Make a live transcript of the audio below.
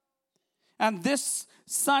And this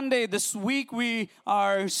Sunday, this week, we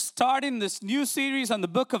are starting this new series on the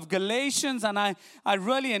book of Galatians. And I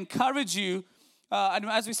really encourage you, and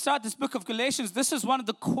as we start this book of Galatians, this is one of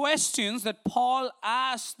the questions that Paul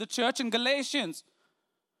asked the church in Galatians.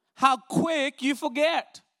 How quick you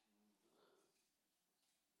forget.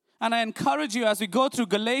 And I encourage you as we go through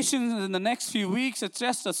Galatians in the next few weeks, it's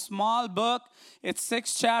just a small book. It's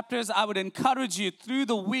 6 chapters. I would encourage you through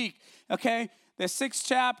the week, okay? There's 6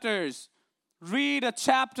 chapters. Read a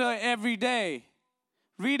chapter every day.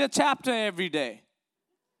 Read a chapter every day.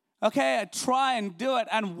 Okay, try and do it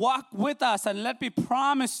and walk with us, and let me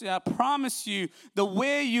promise you, the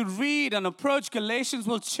way you read and approach Galatians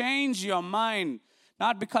will change your mind.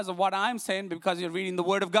 Not because of what I'm saying, but because you're reading the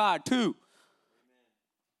Word of God too.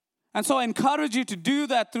 And so I encourage you to do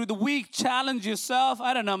that through the week. Challenge yourself.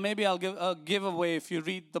 I don't know, maybe I'll give a giveaway if you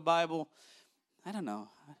read the Bible. I don't know.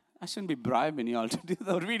 I shouldn't be bribing you all to do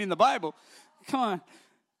the reading the Bible. Come on.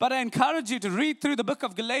 But I encourage you to read through the book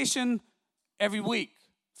of Galatians every week.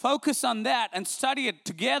 Focus on that and study it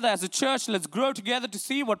together as a church. Let's grow together to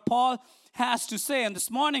see what Paul has to say. And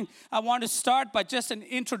this morning, I want to start by just an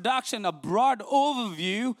introduction, a broad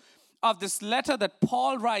overview of this letter that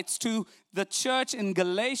Paul writes to the church in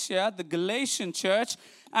Galatia, the Galatian church,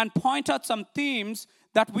 and point out some themes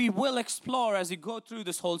that we will explore as we go through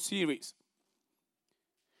this whole series.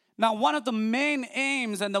 Now, one of the main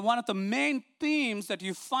aims and one of the main themes that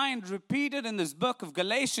you find repeated in this book of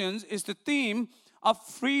Galatians is the theme of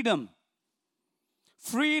freedom.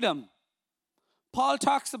 Freedom. Paul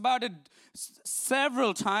talks about it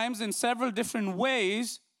several times in several different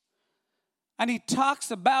ways. And he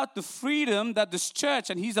talks about the freedom that this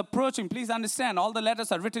church, and he's approaching. Please understand, all the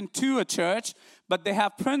letters are written to a church, but they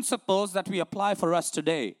have principles that we apply for us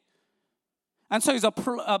today. And so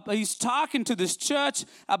he's talking to this church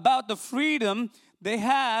about the freedom they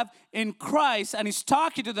have in Christ. And he's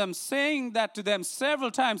talking to them, saying that to them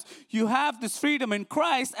several times. You have this freedom in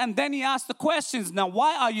Christ. And then he asks the questions. Now,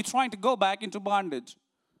 why are you trying to go back into bondage?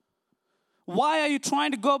 Why are you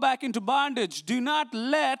trying to go back into bondage? Do not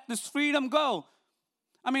let this freedom go.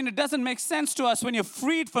 I mean, it doesn't make sense to us when you're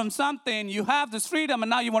freed from something, you have this freedom, and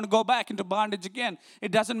now you want to go back into bondage again.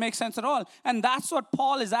 It doesn't make sense at all. And that's what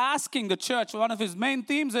Paul is asking the church. One of his main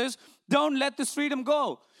themes is, don't let this freedom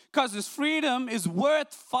go. Because this freedom is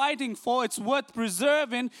worth fighting for. It's worth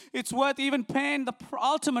preserving. It's worth even paying the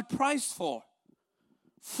ultimate price for.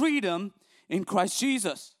 Freedom in Christ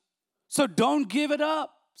Jesus. So don't give it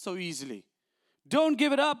up so easily. Don't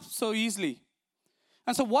give it up so easily.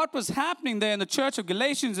 And so what was happening there in the church of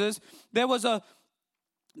Galatians is there were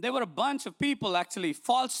a bunch of people, actually,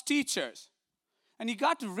 false teachers. And you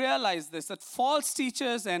got to realize this, that false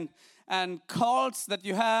teachers and cults that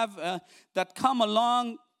you have that come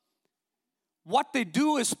along, what they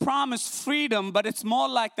do is promise freedom, but it's more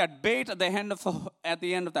like that bait at the end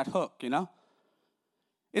of that hook, you know.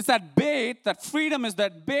 It's that bait, that freedom is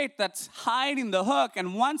that bait that's hiding the hook.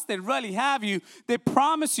 And once they really have you, they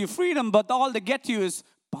promise you freedom, but all they get you is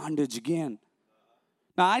bondage again.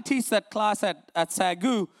 Now, I teach that class at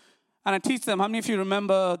SAGU, and I teach them, how many of you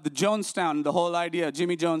remember the Jonestown, the whole idea,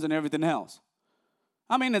 Jimmy Jones and everything else?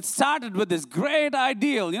 I mean, it started with this great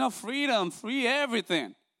ideal, you know, freedom, free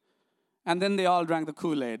everything. And then they all drank the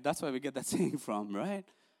Kool-Aid. That's where we get that saying from, right?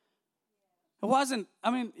 It wasn't,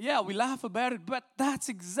 we laugh about it, but that's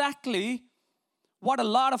exactly what a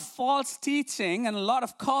lot of false teaching and a lot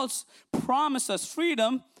of cults promise us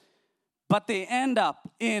freedom, but they end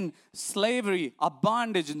up in slavery or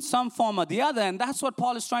bondage in some form or the other. And that's what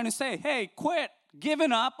Paul is trying to say. Hey, quit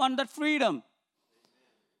giving up on that freedom.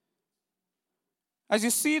 As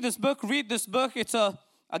you see this book, read this book. It's a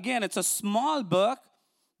small book,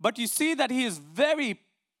 but you see that he is very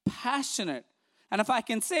passionate. And if I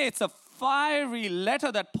can say, it's a fiery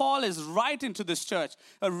letter that Paul is writing to this church.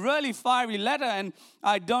 A really fiery letter, and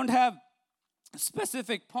I don't have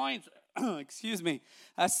specific points,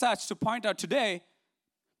 as such to point out today.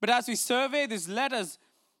 But as we survey these letters,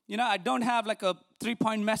 you know, I don't have like a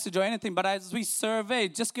 3-point message or anything, but as we survey,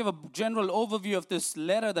 just give a general overview of this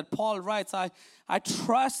letter that Paul writes. I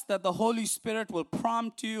trust that the Holy Spirit will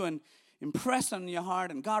prompt you and impress on your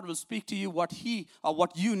heart, and God will speak to you what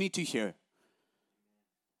you need to hear.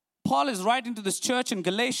 Paul is writing to this church in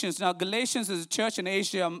Galatians. Now, Galatians is a church in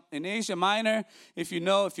Asia Minor. If you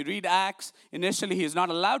read Acts, initially he is not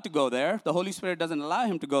allowed to go there. The Holy Spirit doesn't allow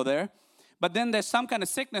him to go there. But then there's some kind of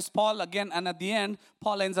sickness, and at the end,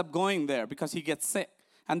 Paul ends up going there because he gets sick.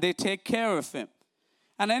 And they take care of him.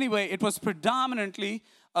 And anyway, it was predominantly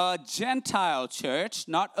a Gentile church,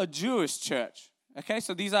 not a Jewish church. Okay,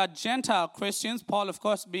 so these are Gentile Christians. Paul, of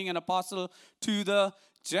course, being an apostle to the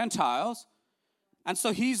Gentiles. And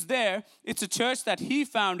so he's there. It's a church that he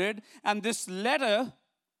founded. And this letter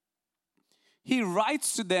he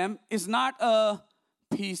writes to them is not a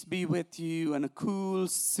peace be with you and a cool,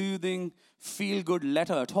 soothing, feel-good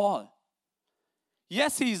letter at all.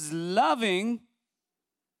 Yes, he's loving,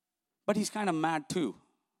 but he's kind of mad too.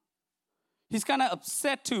 He's kind of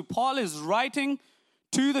upset too. Paul is writing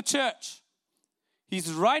to the church.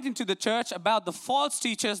 He's writing to the church about the false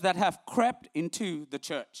teachers that have crept into the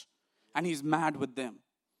church. And he's mad with them.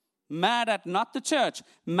 Mad at not the church,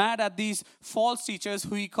 mad at these false teachers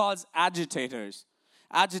who he calls agitators.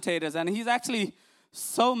 Agitators. And he's actually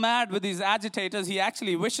so mad with these agitators, he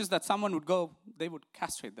actually wishes that someone would go, they would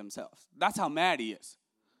castrate themselves. That's how mad he is.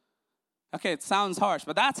 Okay, it sounds harsh,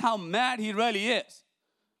 but that's how mad he really is.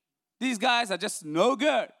 These guys are just no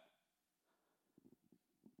good.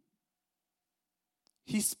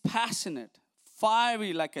 He's passionate,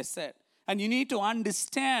 fiery, like I said. And you need to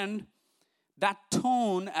understand that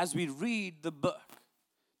tone as we read the book,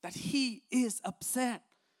 that he is upset.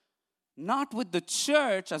 Not with the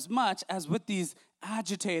church as much as with these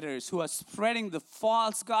agitators who are spreading the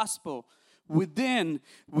false gospel within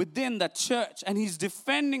the church. And he's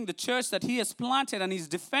defending the church that he has planted, and he's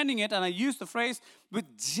defending it, and I use the phrase, with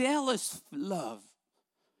jealous love.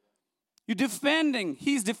 He's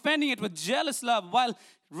defending it with jealous love while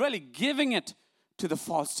really giving it to the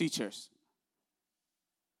false teachers.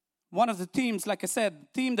 One of the themes, like I said, the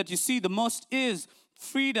theme that you see the most is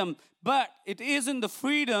freedom, but it isn't the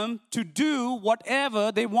freedom to do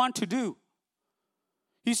whatever they want to do.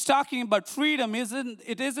 He's talking about freedom.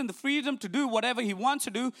 It isn't the freedom to do whatever he wants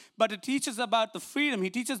to do, but it teaches about the freedom.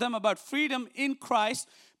 He teaches them about freedom in Christ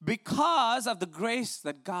because of the grace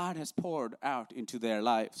that God has poured out into their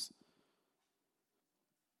lives.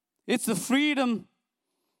 It's the freedom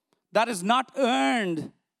that is not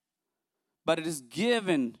earned, but it is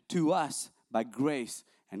given to us by grace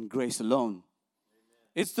and grace alone. Amen.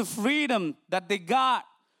 It's the freedom that they got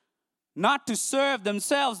not to serve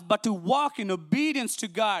themselves, but to walk in obedience to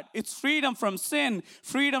God. It's freedom from sin,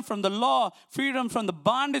 freedom from the law, freedom from the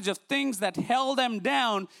bondage of things that held them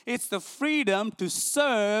down. It's the freedom to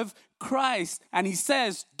serve Christ. And he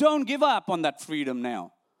says, don't give up on that freedom now.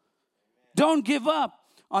 Amen. Don't give up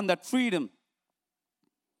on that freedom.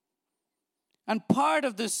 And part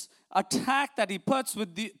of this attack that he puts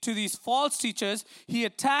to these false teachers, he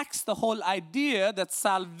attacks the whole idea that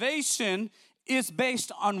salvation is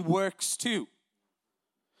based on works too.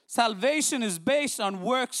 Salvation is based on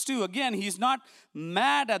works too. Again, he's not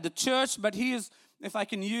mad at the church, but he is, if I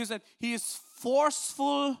can use it, he is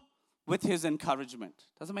forceful with his encouragement.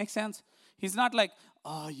 Does it make sense? He's not like,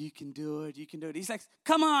 oh, you can do it, you can do it. He's like,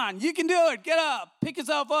 come on, you can do it, get up, pick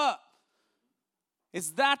yourself up.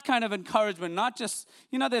 It's that kind of encouragement, not just,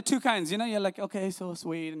 there are two kinds. You're like, okay, so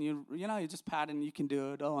sweet, and you just pat and you can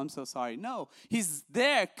do it. Oh, I'm so sorry. No, he's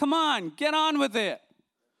there. Come on, get on with it.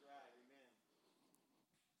 That's right, amen.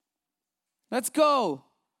 Let's go.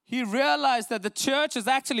 He realized that the church is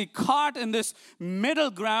actually caught in this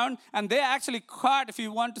middle ground, and they're actually caught, if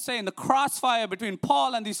you want to say, in the crossfire between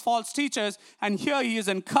Paul and these false teachers. And here he is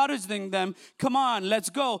encouraging them, come on, let's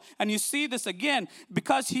go. And you see this again,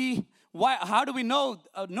 because how do we know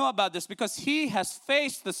about this? Because he has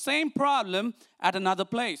faced the same problem at another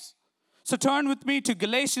place. So turn with me to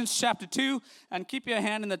Galatians chapter 2 and keep your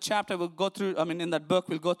hand in the chapter. We'll go through, in that book,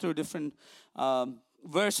 we'll go through different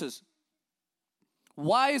verses.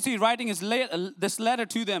 Why is he writing this letter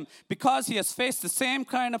to them? Because he has faced the same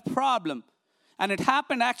kind of problem. And it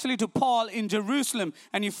happened actually to Paul in Jerusalem.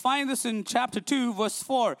 And you find this in chapter 2, verse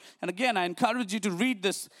 4. And again, I encourage you to read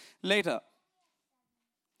this later.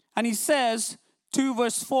 And he says, 2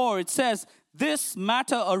 verse 4, it says, this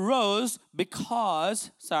matter arose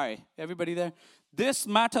because, everybody there? This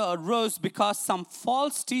matter arose because some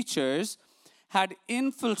false teachers had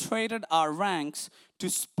infiltrated our ranks to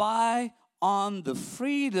spy on the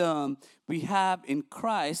freedom we have in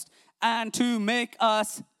Christ and to make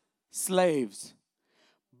us slaves.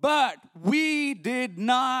 But we did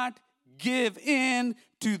not give in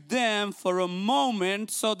to them for a moment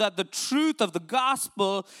so that the truth of the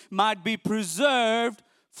gospel might be preserved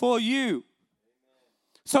for you. Amen.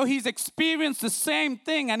 So he's experienced the same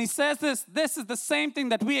thing, and he says this is the same thing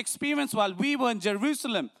that we experienced while we were in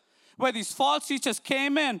Jerusalem, where these false teachers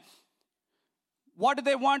came in. What did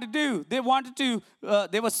they want to do?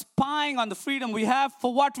 They were spying on the freedom we have.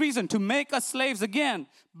 For what reason? To make us slaves again.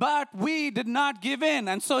 But we did not give in.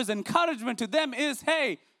 And so his encouragement to them is,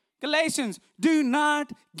 hey, Galatians, do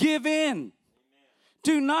not give in. Amen.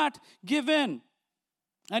 Do not give in.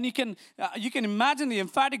 And you can imagine the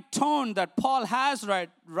emphatic tone that Paul has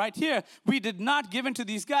right here. We did not give in to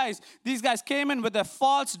these guys. These guys came in with their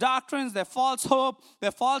false doctrines, their false hope,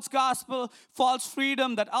 their false gospel, false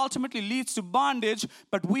freedom that ultimately leads to bondage.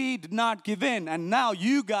 But we did not give in. And now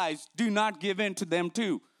you guys do not give in to them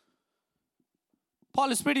too.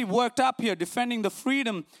 Paul is pretty worked up here, defending the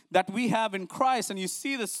freedom that we have in Christ. And you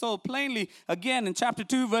see this so plainly again in chapter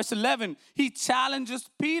 2, verse 11. He challenges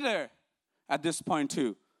Peter at this point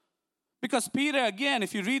too. Because Peter, again,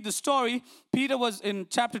 if you read the story, Peter was in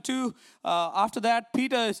chapter 2. After that,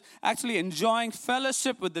 Peter is actually enjoying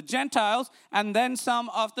fellowship with the Gentiles. And then some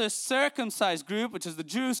of the circumcised group, which is the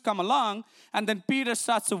Jews, come along. And then Peter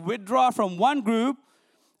starts to withdraw from one group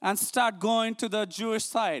and start going to the Jewish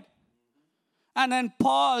side. And then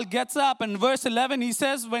Paul gets up, and verse 11, he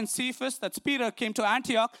says, when Cephas, that's Peter, came to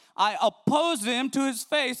Antioch, I opposed him to his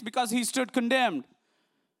face because he stood condemned.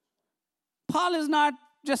 Paul is not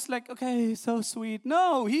just like, okay, so sweet.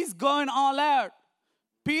 No, he's going all out.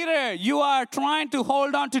 Peter, you are trying to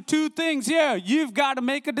hold on to two things here. You've got to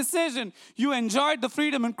make a decision. You enjoyed the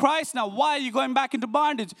freedom in Christ. Now, why are you going back into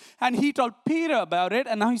bondage? And he told Peter about it,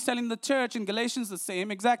 and now he's telling the church in Galatians the same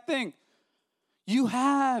exact thing. You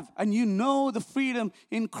have and you know the freedom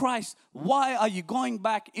in Christ. Why are you going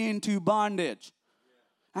back into bondage?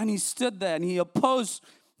 And he stood there and he opposed,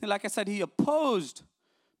 like I said, he opposed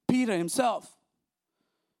Peter himself.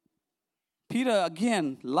 Peter,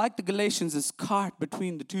 again, like the Galatians, is caught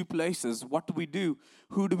between the two places. What do we do?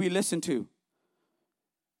 Who do we listen to?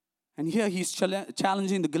 And here he's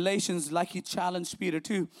challenging the Galatians like he challenged Peter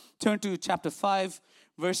too. Turn to chapter 5,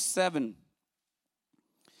 verse 7.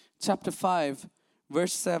 Chapter 5,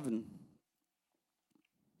 verse 7.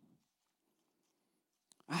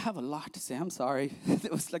 I have a lot to say. I'm sorry.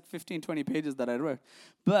 It was like 15, 20 pages that I wrote.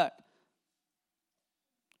 But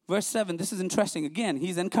verse 7, this is interesting. Again,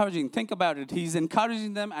 he's encouraging. Think about it. He's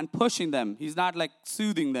encouraging them and pushing them. He's not like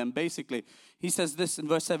soothing them, basically. He says this in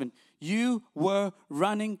verse 7. You were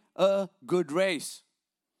running a good race.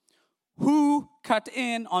 Who cut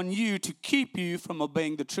in on you to keep you from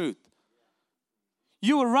obeying the truth?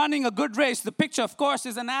 You were running a good race. The picture, of course,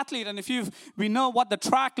 is an athlete. And we know what the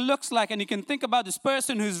track looks like. And you can think about this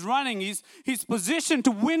person who's running. He's positioned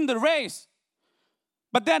to win the race.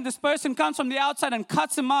 But then this person comes from the outside and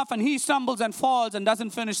cuts him off, and he stumbles and falls and doesn't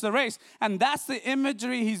finish the race. And that's the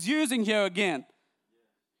imagery he's using here again.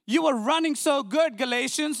 You were running so good,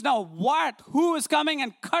 Galatians. Now what? Who is coming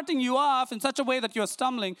and cutting you off in such a way that you're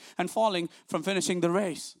stumbling and falling from finishing the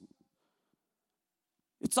race?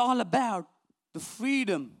 It's all about the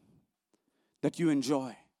freedom that you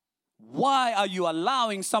enjoy. Why are you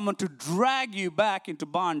allowing someone to drag you back into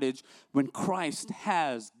bondage when Christ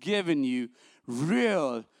has given you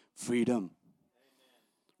real freedom?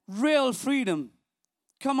 Amen. Real freedom.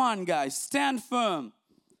 Come on, guys. Stand firm.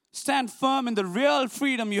 Stand firm in the real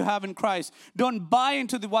freedom you have in Christ. Don't buy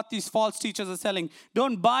into what these false teachers are selling.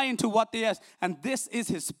 Don't buy into what they ask. And this is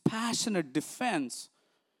his passionate defense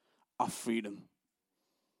of freedom.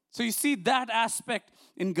 So you see that aspect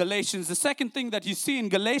in Galatians. The second thing that you see in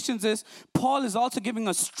Galatians is Paul is also giving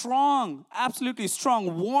a strong, absolutely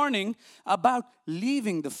strong warning about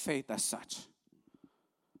leaving the faith as such.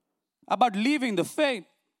 About leaving the faith.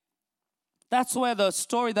 That's where the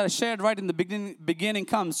story that I shared right in the beginning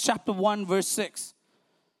comes. Chapter 1, verse 6.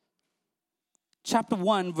 Chapter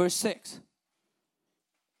 1, verse 6.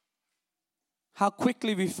 How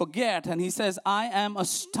quickly we forget. And he says, I am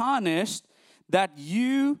astonished that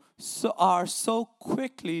you are so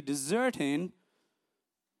quickly deserting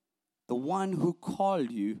the one who called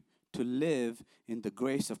you to live in the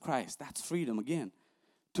grace of Christ. That's freedom again.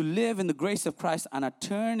 To live in the grace of Christ and are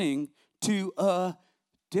turning to a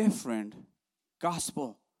different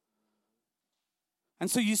gospel. And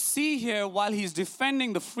so you see here, while he's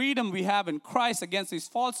defending the freedom we have in Christ against these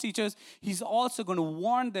false teachers, he's also going to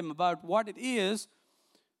warn them about what it is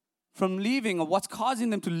from leaving, or what's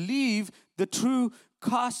causing them to leave the true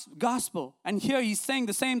gospel. And here he's saying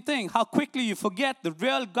the same thing. How quickly you forget the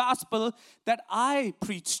real gospel that I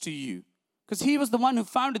preached to you. Because he was the one who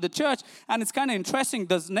founded the church. And it's kind of interesting.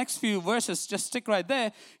 Those next few verses, just stick right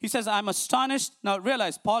there. He says, I'm astonished. Now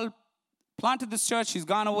realize, Paul planted this church. He's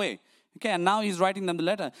gone away. Okay, and now he's writing them the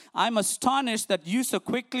letter. I'm astonished that you so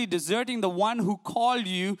quickly deserting the one who called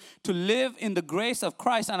you to live in the grace of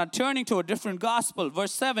Christ and are turning to a different gospel.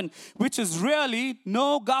 Verse 7, which is really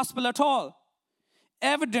no gospel at all.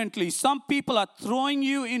 Evidently, some people are throwing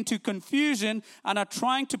you into confusion and are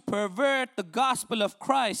trying to pervert the gospel of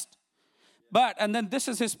Christ. But, and then this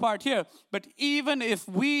is his part here, but even if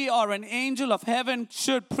we or an angel of heaven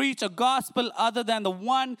should preach a gospel other than the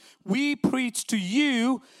one we preach to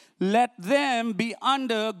you, let them be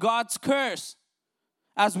under God's curse.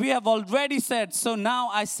 As we have already said, so now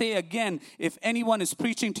I say again, if anyone is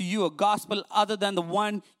preaching to you a gospel other than the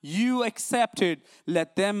one you accepted,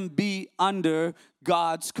 let them be under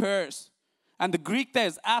God's curse. And the Greek there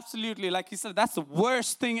is absolutely, like he said, that's the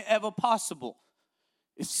worst thing ever possible.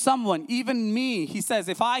 If someone, even me, he says,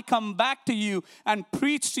 if I come back to you and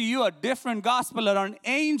preach to you a different gospel, or an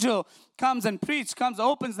angel comes,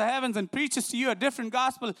 opens the heavens and preaches to you a different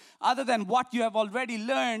gospel other than what you have already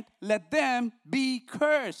learned, let them be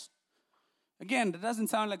cursed. Again, that doesn't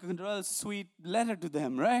sound like a real sweet letter to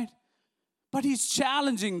them, right? But he's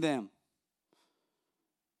challenging them.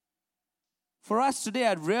 For us today,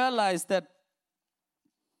 I realized that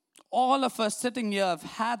all of us sitting here have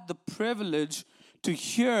had the privilege to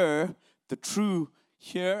hear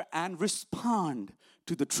and respond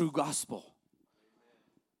to the true gospel.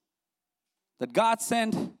 That God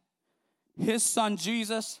sent his son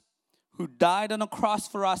Jesus, who died on a cross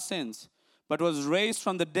for our sins, but was raised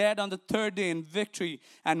from the dead on the third day in victory.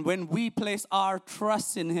 And when we place our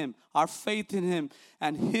trust in him, our faith in him,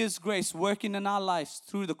 and his grace working in our lives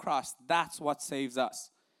through the cross, that's what saves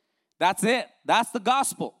us. That's it. That's the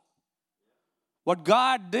gospel. What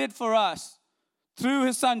God did for us through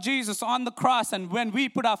his son Jesus on the cross, and when we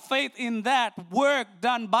put our faith in that work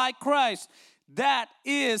done by Christ, that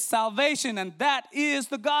is salvation, and that is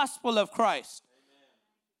the gospel of Christ.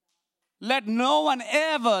 Let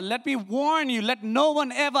me warn you, let no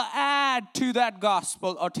one ever add to that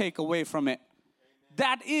gospel or take away from it.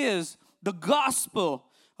 That is the gospel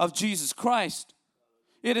of Jesus Christ.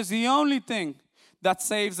 It is the only thing that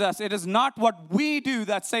saves us. It is not what we do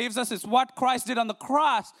that saves us. It's what Christ did on the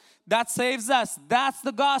cross that saves us. That's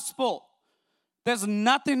the gospel. There's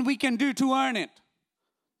nothing we can do to earn it.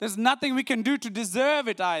 There's nothing we can do to deserve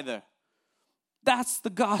it either. That's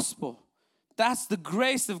the gospel. That's the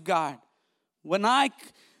grace of God.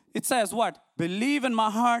 It says what? Believe in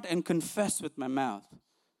my heart and confess with my mouth.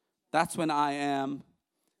 That's when I am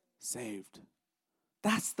saved.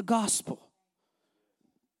 That's the gospel.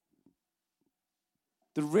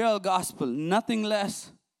 The real gospel, nothing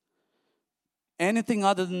less, anything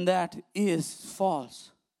other than that is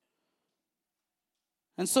false.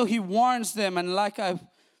 And so he warns them, and like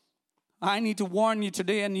I need to warn you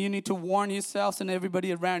today, and you need to warn yourselves and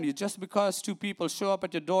everybody around you. Just because two people show up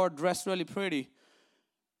at your door dressed really pretty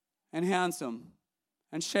and handsome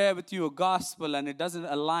and share with you a gospel, and it doesn't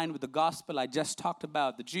align with the gospel I just talked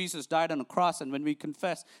about, that Jesus died on a cross, and when we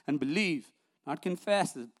confess and believe, not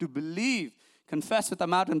confess, to believe, confess with our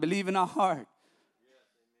mouth and believe in our heart.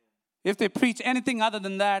 If they preach anything other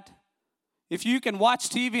than that, if you can watch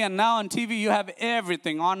TV, and now on TV you have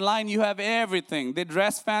everything. Online you have everything. They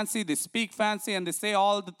dress fancy, they speak fancy, and they say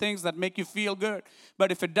all the things that make you feel good.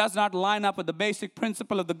 But if it does not line up with the basic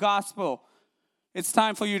principle of the gospel, it's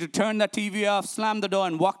time for you to turn that TV off, slam the door,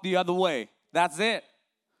 and walk the other way. That's it.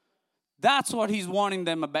 That's what he's warning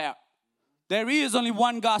them about. There is only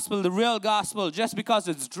one gospel, the real gospel. Just because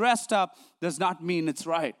it's dressed up does not mean it's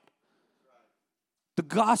right. The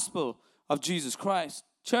gospel of Jesus Christ.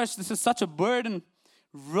 Church, this is such a burden,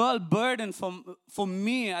 real burden for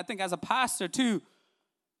me, I think as a pastor too,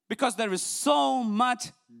 because there is so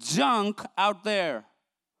much junk out there.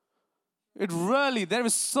 There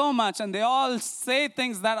is so much, and they all say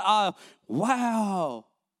things that are, wow.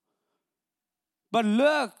 But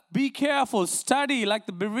look, be careful, study like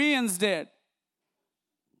the Bereans did.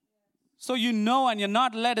 So you know and you're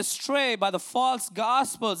not led astray by the false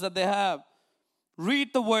gospels that they have.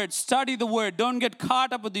 Read the word, study the word. Don't get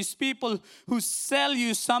caught up with these people who sell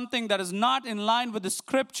you something that is not in line with the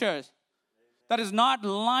scriptures, that is not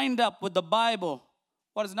lined up with the Bible,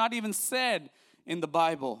 what is not even said in the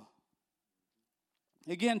Bible.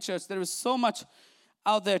 Again, church, there is so much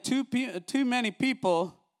out there, too many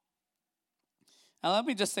people. And let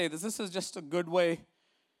me just say this is just a good way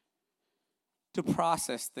to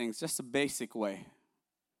process things, just a basic way.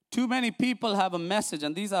 Too many people have a message,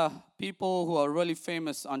 and these are people who are really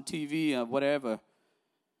famous on TV or whatever.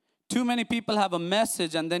 Too many people have a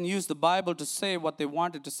message and then use the Bible to say what they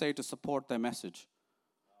wanted to say to support their message.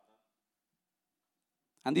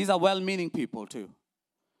 And these are well-meaning people too.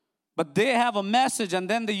 But they have a message and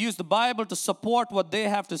then they use the Bible to support what they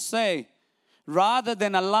have to say, rather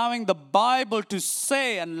than allowing the Bible to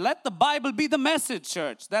say, and let the Bible be the message,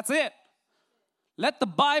 church. That's it. Let the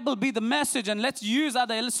Bible be the message, and let's use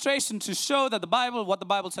other illustration to show that what the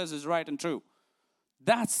Bible says is right and true.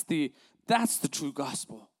 That's the true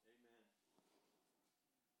gospel.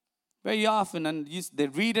 very often, and they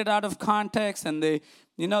read it out of context, and they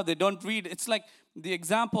don't read. It's like the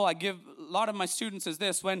example I give a lot of my students is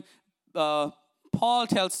this: when Paul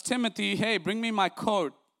tells Timothy, "Hey, bring me my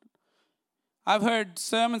coat." I've heard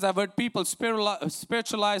sermons, I've heard people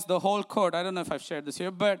spiritualize the whole coat. I don't know if I've shared this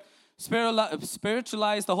here, but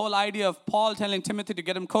spiritualize the whole idea of Paul telling Timothy to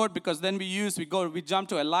get him coat, because then we jump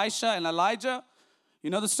to Elisha and Elijah. You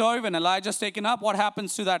know the story when Elijah's taken up, what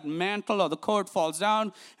happens to that mantle or the coat falls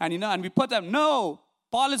down, and we put them, no,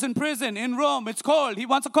 Paul is in prison in Rome, it's cold, he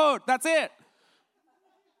wants a coat, that's it.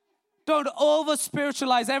 Don't over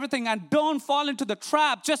spiritualize everything, and don't fall into the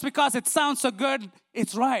trap just because it sounds so good,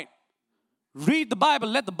 it's right. Read the Bible,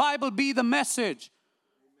 let the Bible be the message.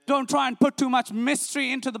 Don't try and put too much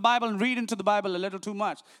mystery into the Bible and read into the Bible a little too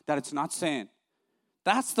much that it's not saying.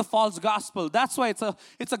 That's the false gospel. That's why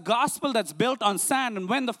it's a gospel that's built on sand. And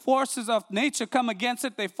when the forces of nature come against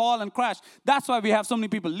it, they fall and crash. That's why we have so many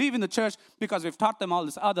people leaving the church, because we've taught them all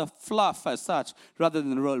this other fluff as such, rather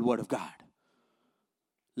than the real Word of God.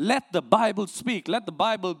 Let the Bible speak. Let the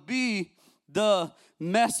Bible be the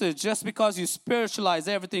message. Just because you spiritualize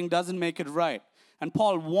everything doesn't make it right. And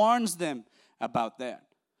Paul warns them about that.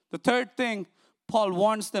 The third thing Paul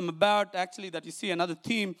warns them about, actually, that you see another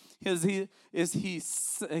theme, he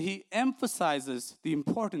emphasizes the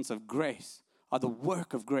importance of grace, or the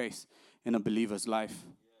work of grace in a believer's life.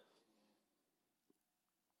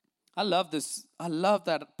 I love this. I love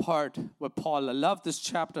that part with Paul. I love this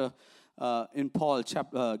chapter in Paul,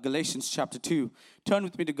 Galatians chapter 2. Turn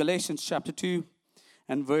with me to Galatians chapter 2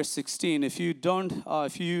 and verse 16. If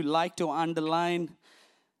you like to underline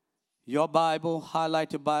your Bible,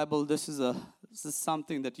 highlight your Bible, this is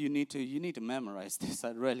something that you need to memorize this.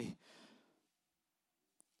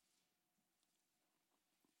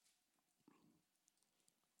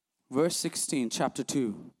 Verse 16, chapter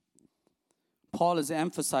 2. Paul is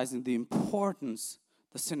emphasizing the importance,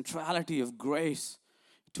 the centrality of grace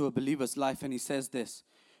to a believer's life, and he says this: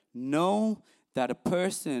 know that a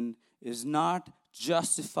person is not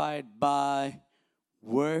justified by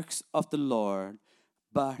works of the Lord,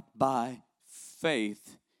 but by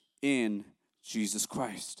faith in Jesus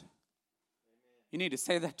Christ. You need to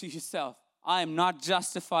say that to yourself. I am not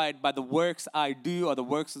justified by the works I do or the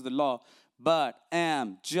works of the law, but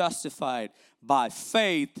am justified by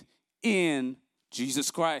faith in Jesus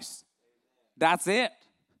Christ. That's it.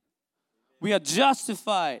 We are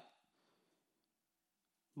justified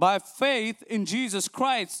by faith in Jesus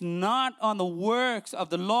Christ, not on the works of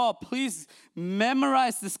the law. Please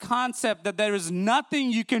memorize this concept that there is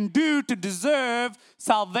nothing you can do to deserve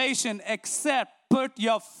salvation except put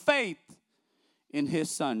your faith in His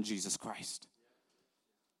Son, Jesus Christ.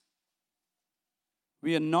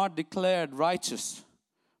 We are not declared righteous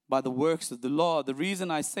by the works of the law. The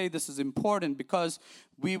reason I say this is important, because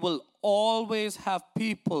we will always have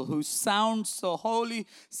people who sound so holy,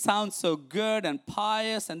 sound so good and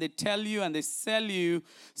pious, and they tell you and they sell you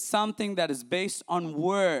something that is based on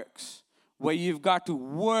works, where you've got to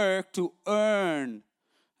work to earn.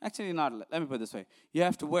 Actually, not. Let me put it this way. You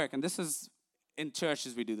have to work, and this is in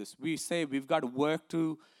churches we do this. We say we've got to work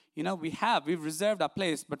to, we've reserved our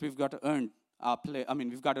place, but we've got to earn our place.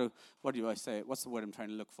 We've got to, what do I say? What's the word I'm trying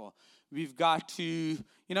to look for? We've got to,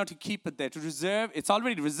 to keep it there, to reserve. It's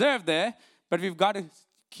already reserved there, but we've got to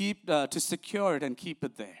to secure it and keep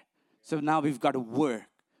it there. So now we've got to work.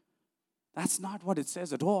 That's not what it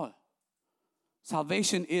says at all.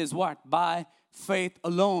 Salvation is what? By faith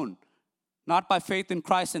alone. Not by faith in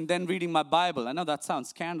Christ and then reading my Bible. I know that sounds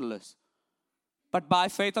scandalous. But by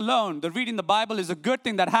faith alone. The reading the Bible is a good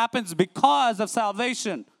thing that happens because of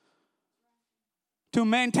salvation. To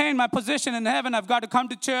maintain my position in heaven, I've got to come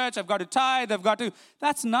to church, I've got to tithe,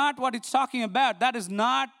 that's not what it's talking about. That is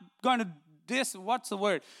not going to, what's the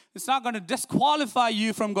word? It's not going to disqualify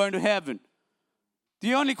you from going to heaven.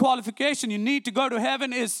 The only qualification you need to go to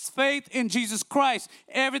heaven is faith in Jesus Christ.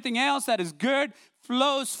 Everything else that is good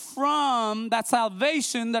flows from that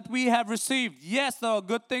salvation that we have received. Yes, there are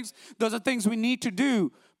good things. Those are things we need to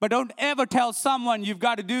do. But don't ever tell someone you've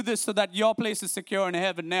got to do this so that your place is secure in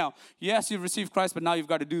heaven now. Yes, you've received Christ, but now you've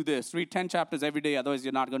got to do this. Read 10 chapters every day, otherwise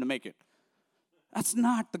you're not going to make it. That's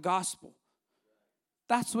not the gospel.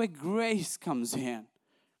 That's where grace comes in.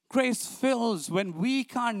 Grace fills. When we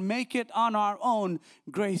can't make it on our own,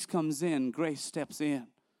 grace comes in. Grace steps in.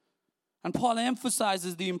 And Paul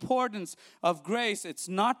emphasizes the importance of grace. It's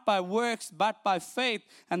not by works, but by faith.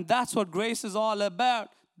 And that's what grace is all about.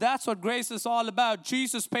 That's what grace is all about.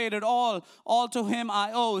 Jesus paid it all. All to Him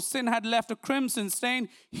I owe. Sin had left a crimson stain.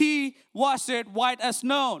 He washed it white as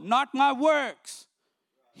snow. Not my works.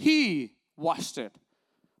 He washed it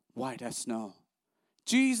white as snow.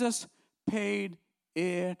 Jesus paid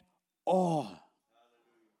it all.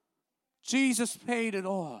 Jesus paid it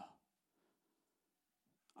all.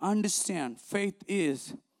 Understand,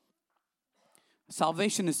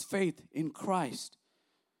 salvation is faith in Christ.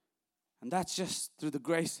 And that's just through the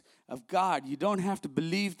grace of God. You don't have to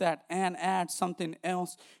believe that and add something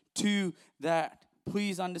else to that.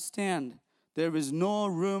 Please understand, there is no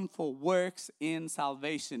room for works in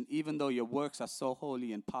salvation, even though your works are so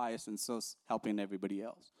holy and pious and so helping everybody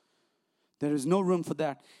else. There is no room for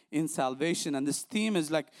that in salvation. And this theme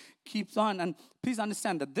is keeps on. And please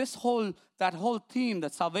understand that that whole theme,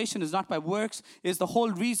 that salvation is not by works, is the whole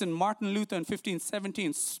reason Martin Luther in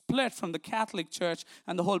 1517 split from the Catholic Church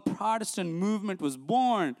and the whole Protestant movement was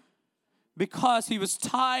born. Because he was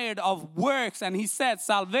tired of works, and he said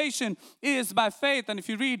salvation is by faith. And if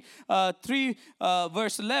you read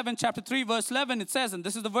verse 11, chapter 3, verse 11, it says, and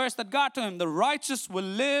this is the verse that got to him, the righteous will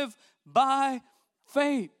live by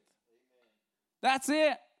faith. That's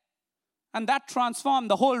it. And that transformed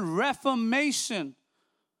the whole Reformation,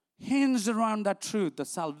 hinged around that truth, the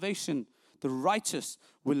salvation, the righteous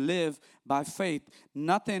will live by faith.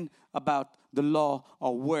 Nothing about the law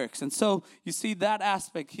or works. And so you see that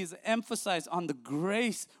aspect, he's emphasized on the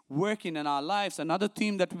grace working in our lives. Another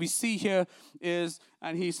theme that we see here is,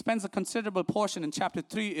 and he spends a considerable portion in chapter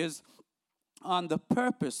 3, is on the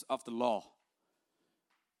purpose of the law.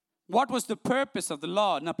 What was the purpose of the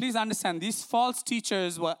law? Now, please understand, these false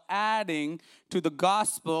teachers were adding to the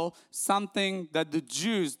gospel something that there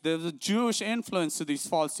was a Jewish influence to these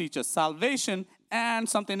false teachers. Salvation and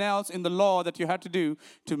something else in the law that you had to do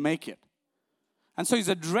to make it. And so he's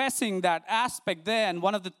addressing that aspect there. And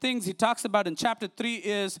one of the things he talks about in chapter 3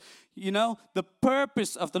 is, the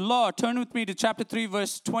purpose of the law. Turn with me to chapter 3,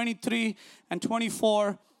 verse 23 and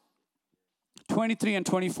 24. 23 and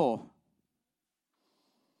 24.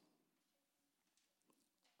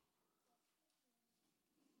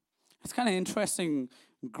 It's kind of interesting,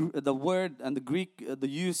 the word and the Greek, the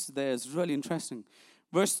use there is really interesting.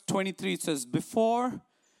 Verse 23, it says, before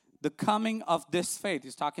the coming of this faith,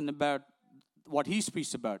 he's talking about what he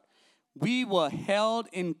speaks about, we were held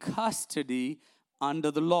in custody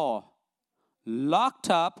under the law, locked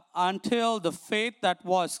up until the faith that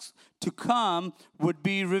was to come would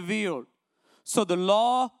be revealed. So the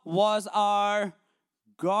law was our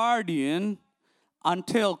guardian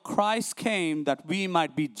until Christ came that we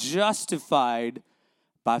might be justified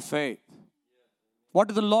by faith. What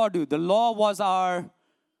did the law do? The law was our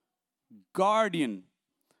guardian.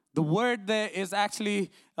 The word there is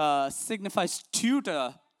actually signifies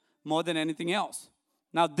tutor more than anything else.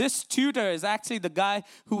 Now, this tutor is actually the guy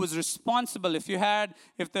who was responsible. If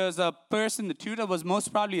there's a person, the tutor was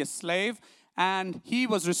most probably a slave, and he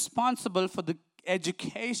was responsible for the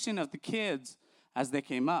education of the kids as they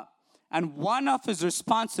came up. And one of his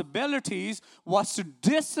responsibilities was to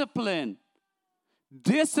discipline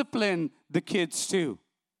the kids too.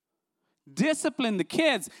 Discipline the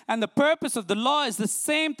kids. And the purpose of the law is the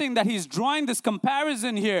same thing that he's drawing this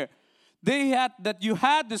comparison here. You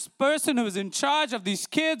had this person who was in charge of these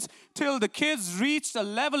kids till the kids reached a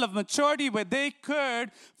level of maturity where they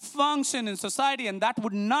could function in society, and that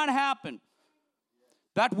would not happen.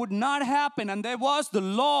 That would not happen. And there was the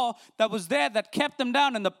law that was there that kept them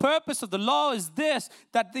down. And the purpose of the law is this,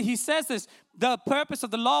 that he says this, the purpose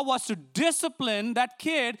of the law was to discipline that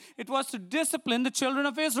kid. It was to discipline the children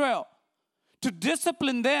of Israel. To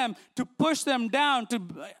discipline them, to push them down, to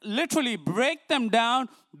literally break them down,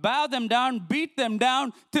 bow them down, beat them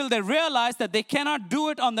down, till they realize that they cannot do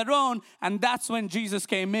it on their own. And that's when Jesus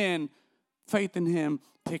came in. Faith in him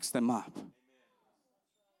picks them up.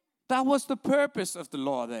 That was the purpose of the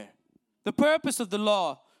law there. The purpose of the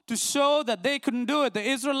law, to show that they couldn't do it. The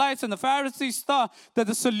Israelites and the Pharisees thought that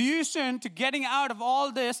the solution to getting out of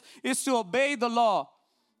all this is to obey the law.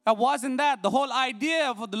 That wasn't that. The whole idea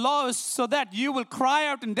of the law is so that you will cry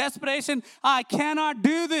out in desperation, I cannot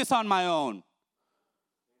do this on my own.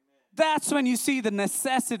 That's when you see the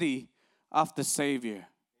necessity of the Savior.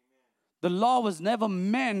 The law was never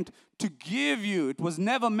meant to give you. It was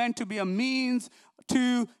never meant to be a means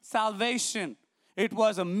to salvation. It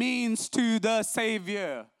was a means to the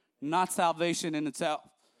Savior, not salvation in itself.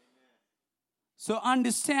 So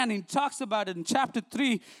understanding, he talks about it in chapter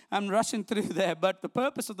 3. I'm rushing through there. But the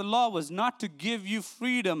purpose of the law was not to give you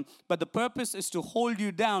freedom, but the purpose is to hold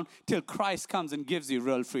you down till Christ comes and gives you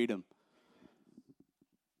real freedom.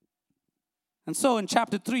 And so in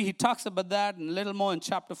chapter 3, he talks about that and a little more in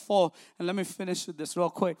chapter 4. And let me finish with this real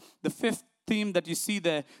quick. The fifth theme that you see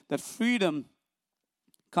there, that freedom,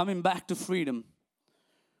 coming back to freedom.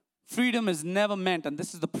 Freedom is never meant, and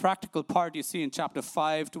this is the practical part you see in chapter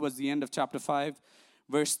 5, towards the end of chapter 5,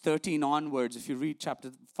 verse 13 onwards, if you read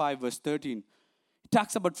chapter 5, verse 13, it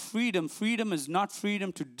talks about freedom. Freedom is not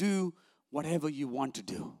freedom to do whatever you want to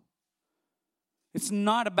do. It's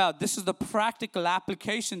not about, this is the practical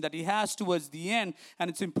application that he has towards the end. And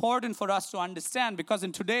it's important for us to understand, because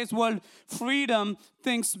in today's world, freedom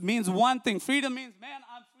means one thing. Freedom means, man,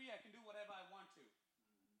 I'm free, I can do whatever I want to.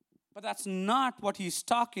 But that's not what he's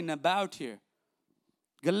talking about here.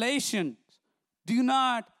 Galatians, do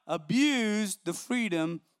not abuse the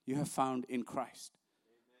freedom you have found in Christ.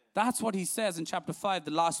 That's what he says in chapter 5,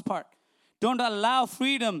 the last part. Don't allow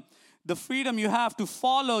the freedom you have to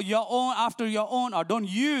follow your own after your own, or don't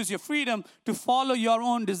use your freedom to follow your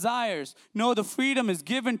own desires. No, the freedom is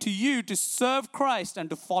given to you to serve Christ and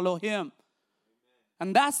to follow Him.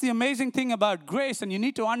 And that's the amazing thing about grace, and you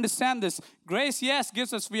need to understand this. Grace, yes,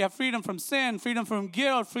 we have freedom from sin, freedom from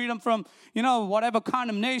guilt, freedom from, whatever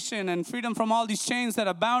condemnation, and freedom from all these chains that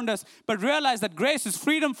have bound us. But realize that grace is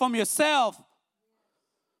freedom from yourself.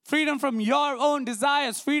 Freedom from your own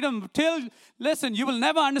desires. Listen, you will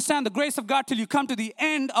never understand the grace of God till you come to the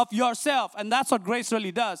end of yourself. And that's what grace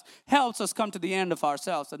really does. Helps us come to the end of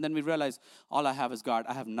ourselves. And then we realize, all I have is God.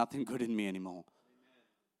 I have nothing good in me anymore.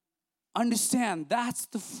 Understand, that's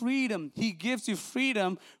the freedom. He gives you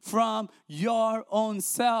freedom from your own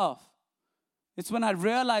self. It's when I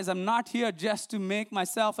realize I'm not here just to make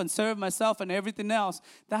myself and serve myself and everything else.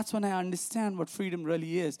 That's when I understand what freedom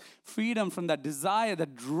really is. Freedom from that desire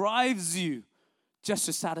that drives you just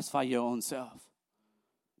to satisfy your own self.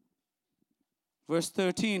 Verse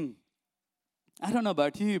 13. I don't know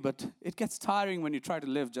about you, but it gets tiring when you try to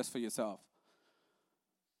live just for yourself.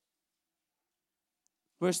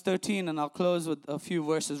 Verse 13, and I'll close with a few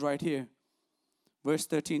verses right here. Verse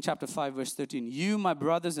 13, chapter 5, verse 13. You, my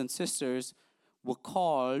brothers and sisters, were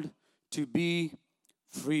called to be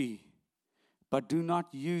free. But do not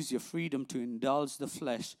use your freedom to indulge the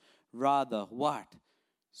flesh. Rather, what?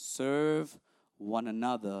 Serve one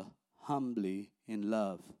another humbly in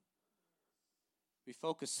love. We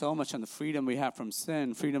focus so much on the freedom we have from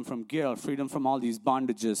sin, freedom from guilt, freedom from all these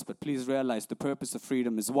bondages. But please realize the purpose of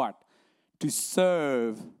freedom is what? To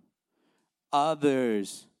serve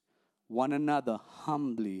others, one another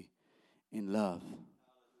humbly in love.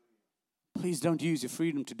 Please don't use your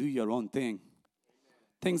freedom to do your own thing.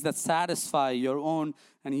 Things that satisfy your own,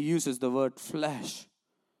 and he uses the word flesh.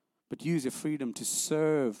 But use your freedom to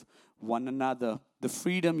serve one another. The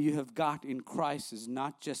freedom you have got in Christ is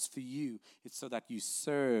not just for you. It's so that you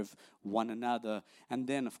serve one another. And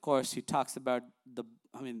then, of course, he talks about the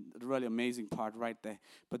really amazing part right there.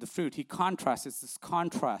 But the fruit, he contrasts, it's this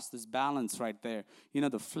contrast, this balance right there.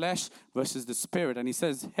 The flesh versus the Spirit. And he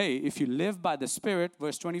says, hey, if you live by the Spirit,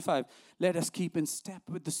 verse 25, let us keep in step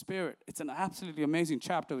with the Spirit. It's an absolutely amazing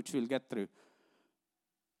chapter which we'll get through.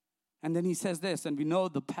 And then he says this, and we know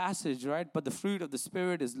the passage, right? But the fruit of the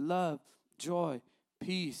Spirit is love, joy,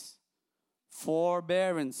 peace,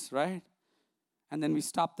 forbearance, right? And then we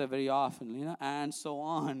stop there very often, and so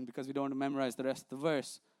on, because we don't want to memorize the rest of the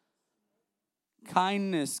verse.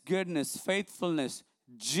 Kindness, goodness, faithfulness,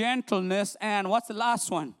 gentleness, and what's the last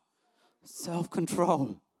one?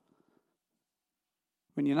 Self-control.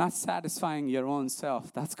 When you're not satisfying your own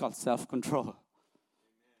self, that's called self-control.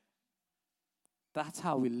 That's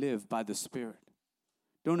how we live, by the Spirit.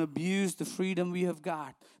 Don't abuse the freedom we have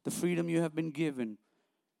got, the freedom you have been given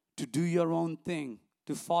to do your own thing,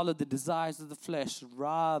 to follow the desires of the flesh.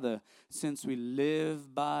 Rather, since we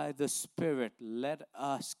live by the Spirit, let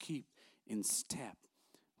us keep in step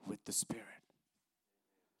with the Spirit.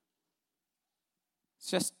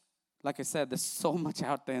 It's just, like I said, there's so much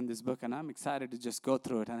out there in this book, and I'm excited to just go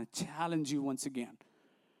through it. And I challenge you once again,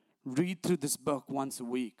 read through this book once a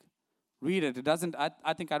week. Read it.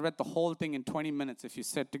 I think I read the whole thing in 20 minutes. If you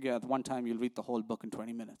sit together at one time, you'll read the whole book in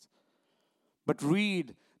 20 minutes. But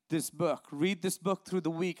read this book. Read this book through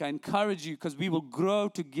the week. I encourage you, because we will grow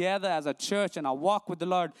together as a church and our walk with the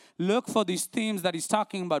Lord. Look for these themes that he's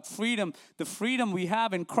talking about. Freedom, the freedom we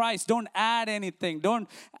have in Christ. Don't add anything. Don't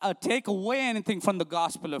take away anything from the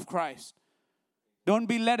gospel of Christ. Don't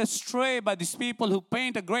be led astray by these people who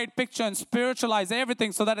paint a great picture and spiritualize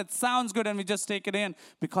everything so that it sounds good and we just take it in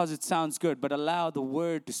because it sounds good. But allow the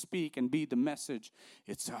word to speak and be the message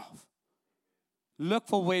itself. Look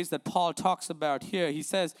for ways that Paul talks about here. He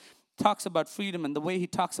talks about freedom, and the way he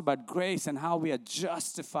talks about grace and how we are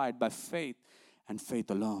justified by faith and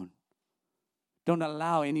faith alone. Don't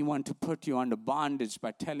allow anyone to put you under bondage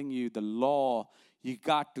by telling you the law. You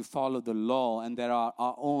got to follow the law, and there are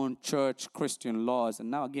our own church Christian laws.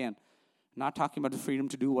 And now again, not talking about the freedom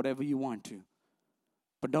to do whatever you want to.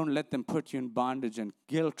 But don't let them put you in bondage and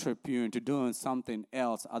guilt trip you into doing something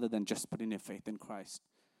else other than just putting your faith in Christ.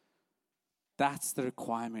 That's the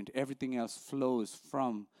requirement. Everything else flows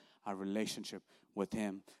from our relationship with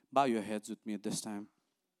Him. Bow your heads with me at this time.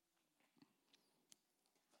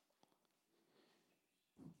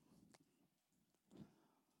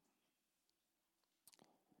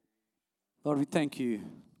 Lord, we thank you.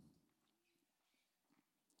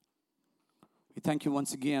 We thank you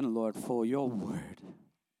once again, Lord, for your word.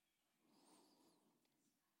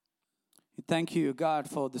 We thank you, God,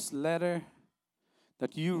 for this letter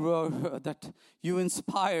that you wrote, that you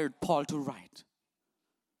inspired Paul to write.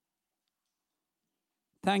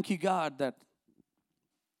 Thank you, God, that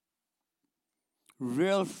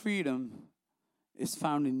real freedom is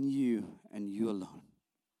found in you and you alone.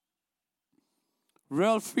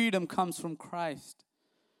 Real freedom comes from Christ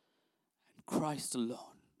and Christ alone.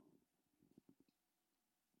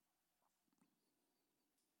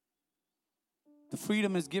 The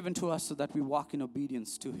freedom is given to us so that we walk in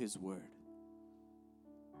obedience to His word.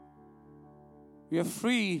 We are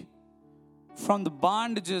free from the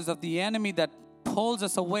bondages of the enemy that pulls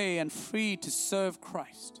us away and free to serve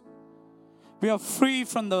Christ. We are free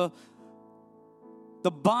from the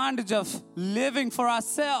bondage of living for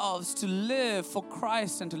ourselves to live for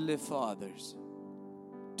Christ and to live for others,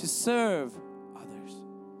 to serve others.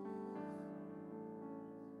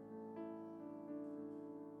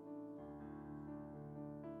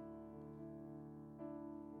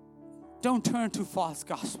 Don't turn to false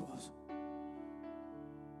gospels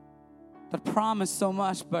that promise so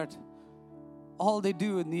much, but all they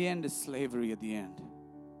do in the end is slavery at the end.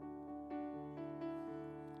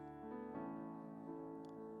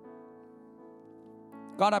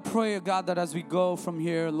 God, I pray, God, that as we go from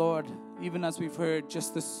here, Lord, even as we've heard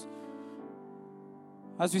just this,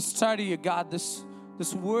 as we study, God, this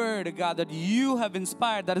word, God, that you have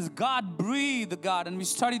inspired, that is God-breathed, God, and we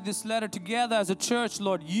study this letter together as a church,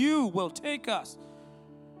 Lord, you will take us.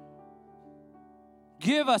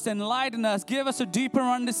 Give us, enlighten us, give us a deeper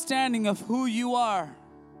understanding of who you are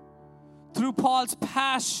through Paul's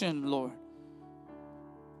passion, Lord,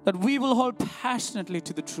 that we will hold passionately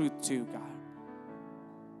to the truth too, God.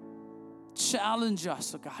 Challenge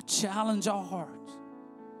us, oh God. Challenge our hearts.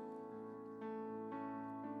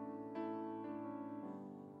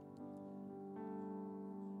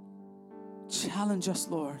 Challenge us,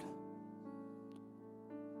 Lord.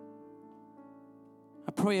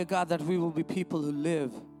 I pray, oh God, that we will be people who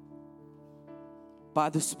live by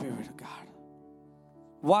the Spirit of God.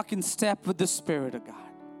 Walk in step with the Spirit of God.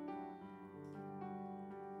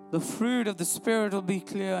 The fruit of the Spirit will be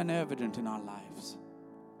clear and evident in our lives.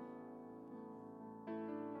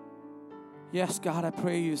 Yes, God, I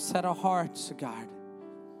pray you set our hearts, God,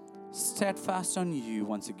 steadfast on you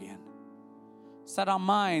once again. Set our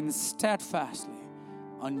minds steadfastly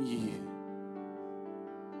on you.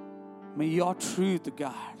 May your truth,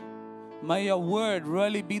 God, may your word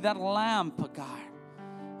really be that lamp, God,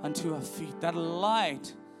 unto our feet, that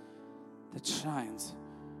light that shines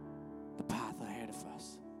the path ahead of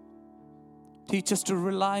us. Teach us to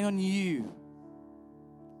rely on you,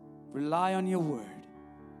 rely on your word,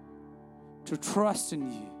 to trust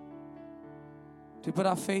in you, to put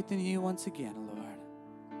our faith in you once again, Lord.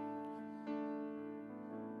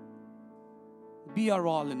 Be our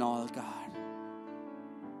all in all, God.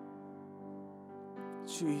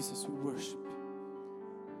 Jesus, we worship you.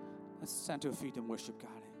 Let's stand to our feet and worship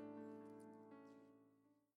God.